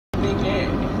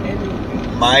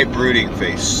My brooding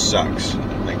face sucks.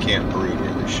 I can't brood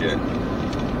worth a shit.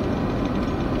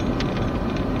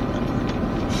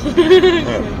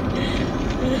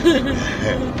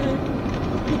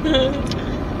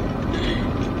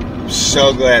 I'm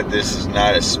so glad this is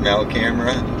not a smell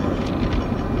camera.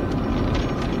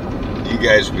 You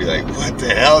guys would be like, what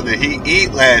the hell did he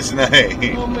eat last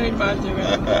night? Homemade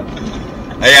mozzarella.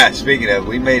 Yeah, speaking of,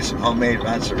 we made some homemade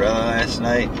mozzarella last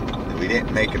night. We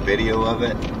didn't make a video of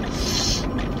it,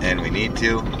 and we need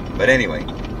to. But anyway,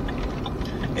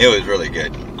 it was really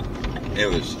good. It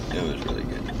was really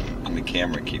good. And the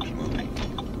camera keeps moving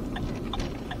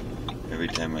every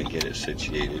time I get it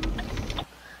situated.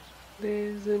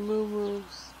 There's the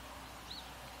moo-moos.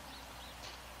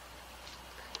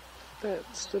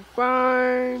 That's the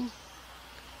barn.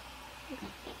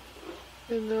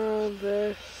 And all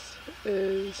this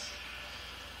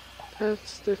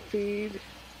that's the feed.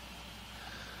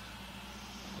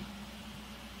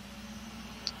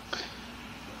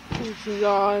 This is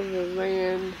all the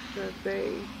land that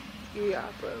they eat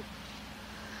off of.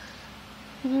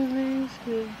 And then there's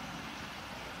good.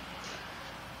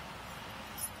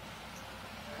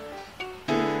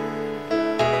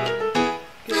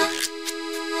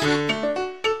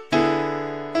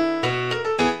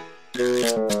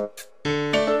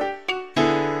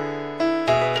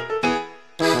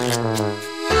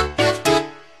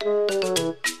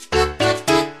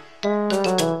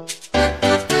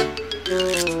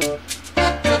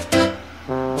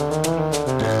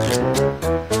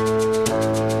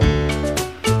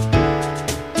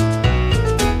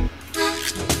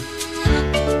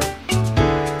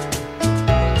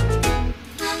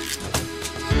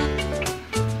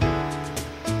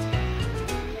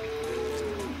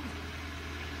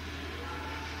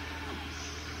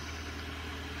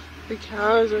 The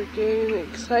cows are getting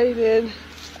excited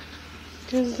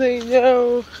because they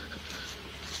know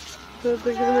that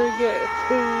they're gonna get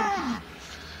food.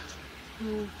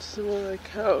 And some of the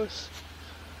cows.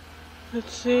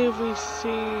 Let's see if we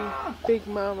see Big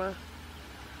Mama.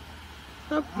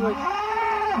 Oh, look.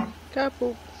 Cow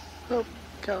poop. Oh,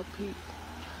 cow peep.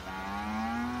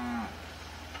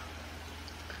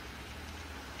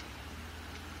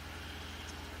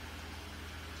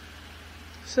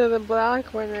 So the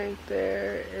black one right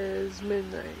there is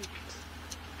Midnight.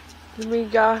 And we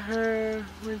got her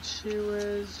when she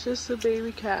was just a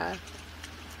baby calf.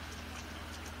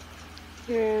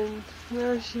 And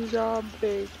now she's all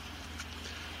big.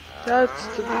 That's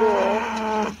the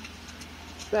bull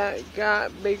that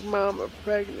got Big Mama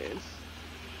pregnant.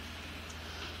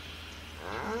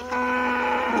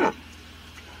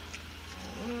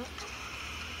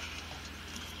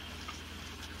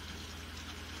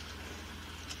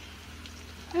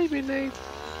 Hey, Midnight.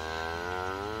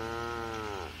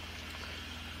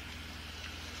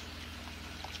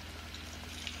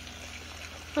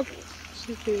 Oh,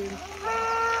 she's here.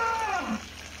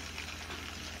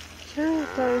 Can't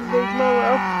find Big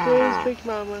Mama. Oh, there's Big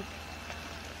Mama.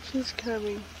 She's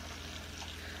coming.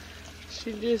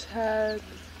 She just had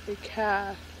a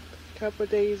calf a couple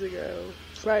days ago.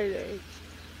 Friday,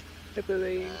 I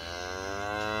believe.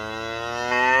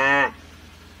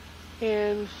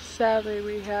 And sadly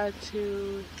we had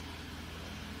to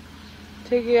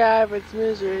take it out of its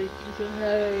misery because it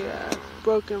had a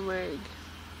broken leg.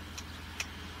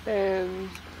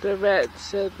 And the vet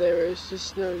said there was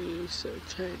just no use of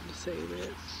trying to save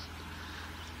it.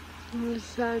 It was a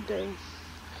sad day.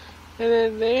 And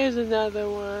then there's another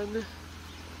one.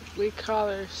 We call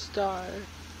her Star.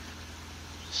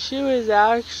 She was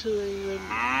actually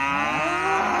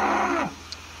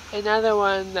another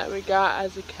one that we got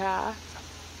as a calf.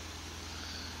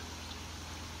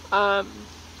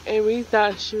 And we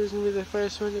thought she was going to be the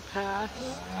first one to pass.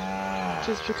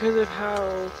 Just because of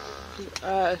how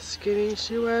skinny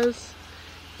she was.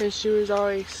 And she was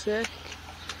always sick.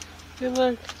 And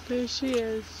look, there she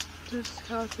is. Just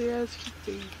healthy as could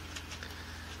be.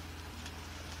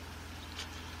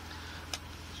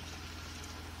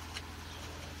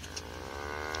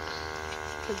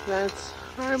 But that's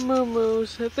our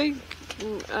moo-moos. I think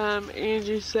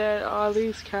Andrew said all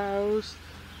these cows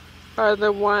are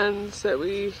the ones that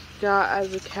we got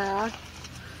as a calf.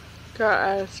 Got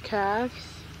as calves.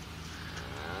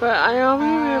 But I only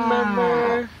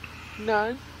remember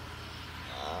none.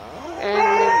 And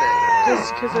Midnight.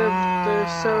 Just because they're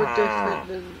so different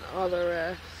than all the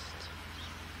rest.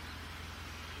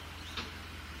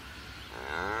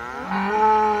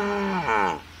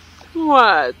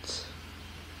 What?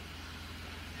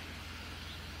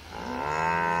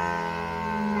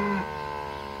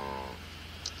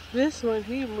 This one,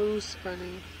 he moves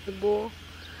funny. The bull.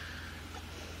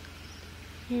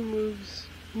 He moves.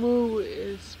 Moo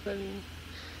is funny.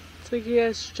 It's like he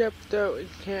has strep throat and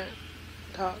can't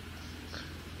talk.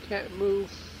 Can't move.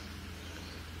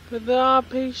 But they're all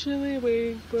patiently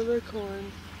waiting for their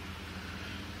corn.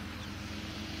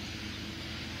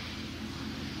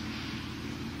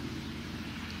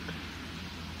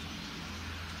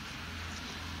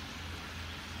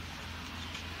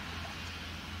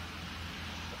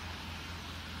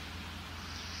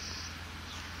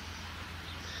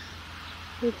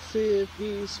 Let's see if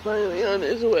he's finally on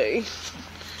his way.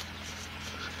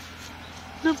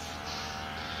 Nope.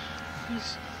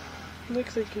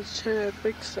 Looks like he's trying to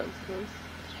fix something.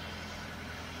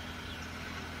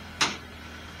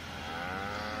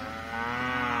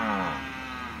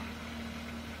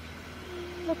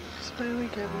 Nope, he's finally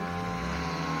coming.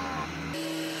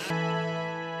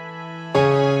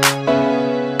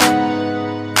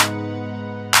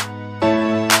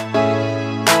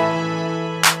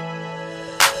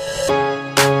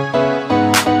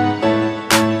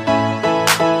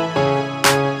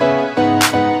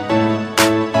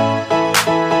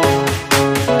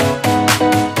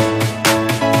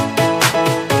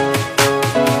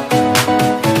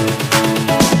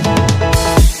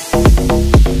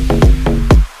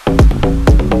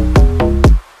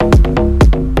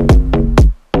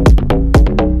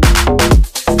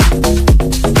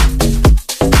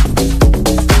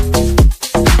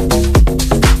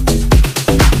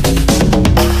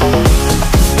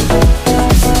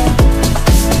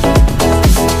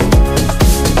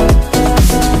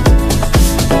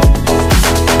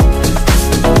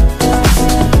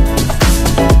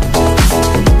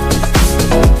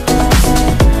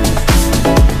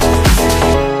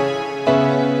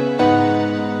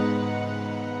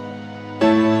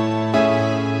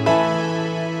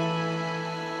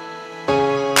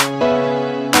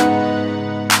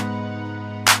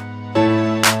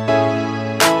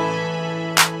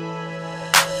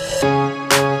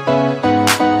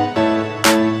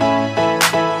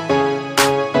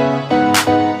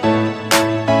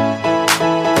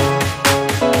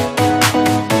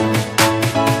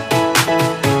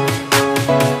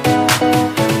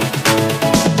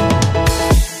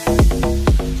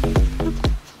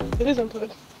 It is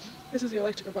unplugged. This is the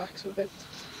electrical box with it.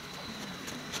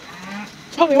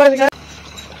 Probably why the guy.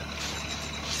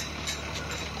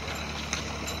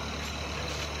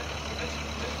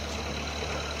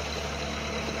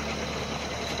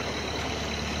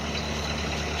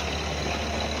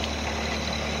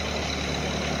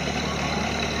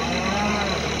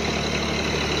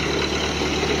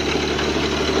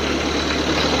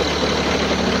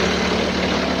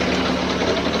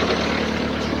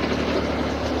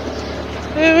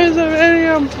 It was already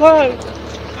unplugged.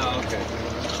 Oh, okay.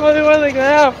 Probably why they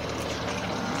got out.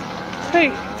 Hey,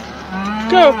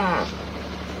 go.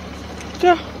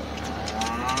 Go.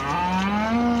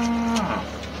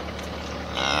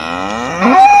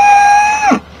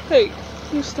 Hey,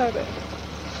 you stop it.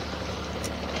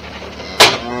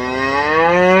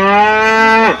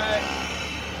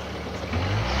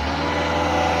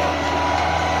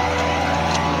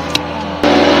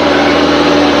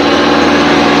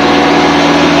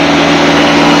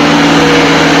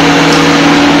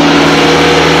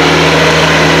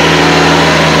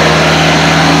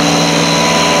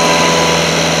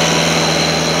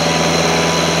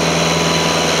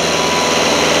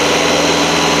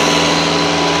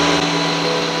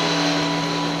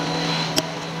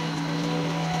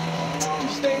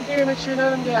 Stay here, make sure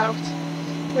none of them get out.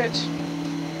 Which,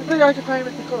 I think I can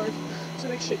probably make the cord, so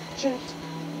make sure you shouldn't,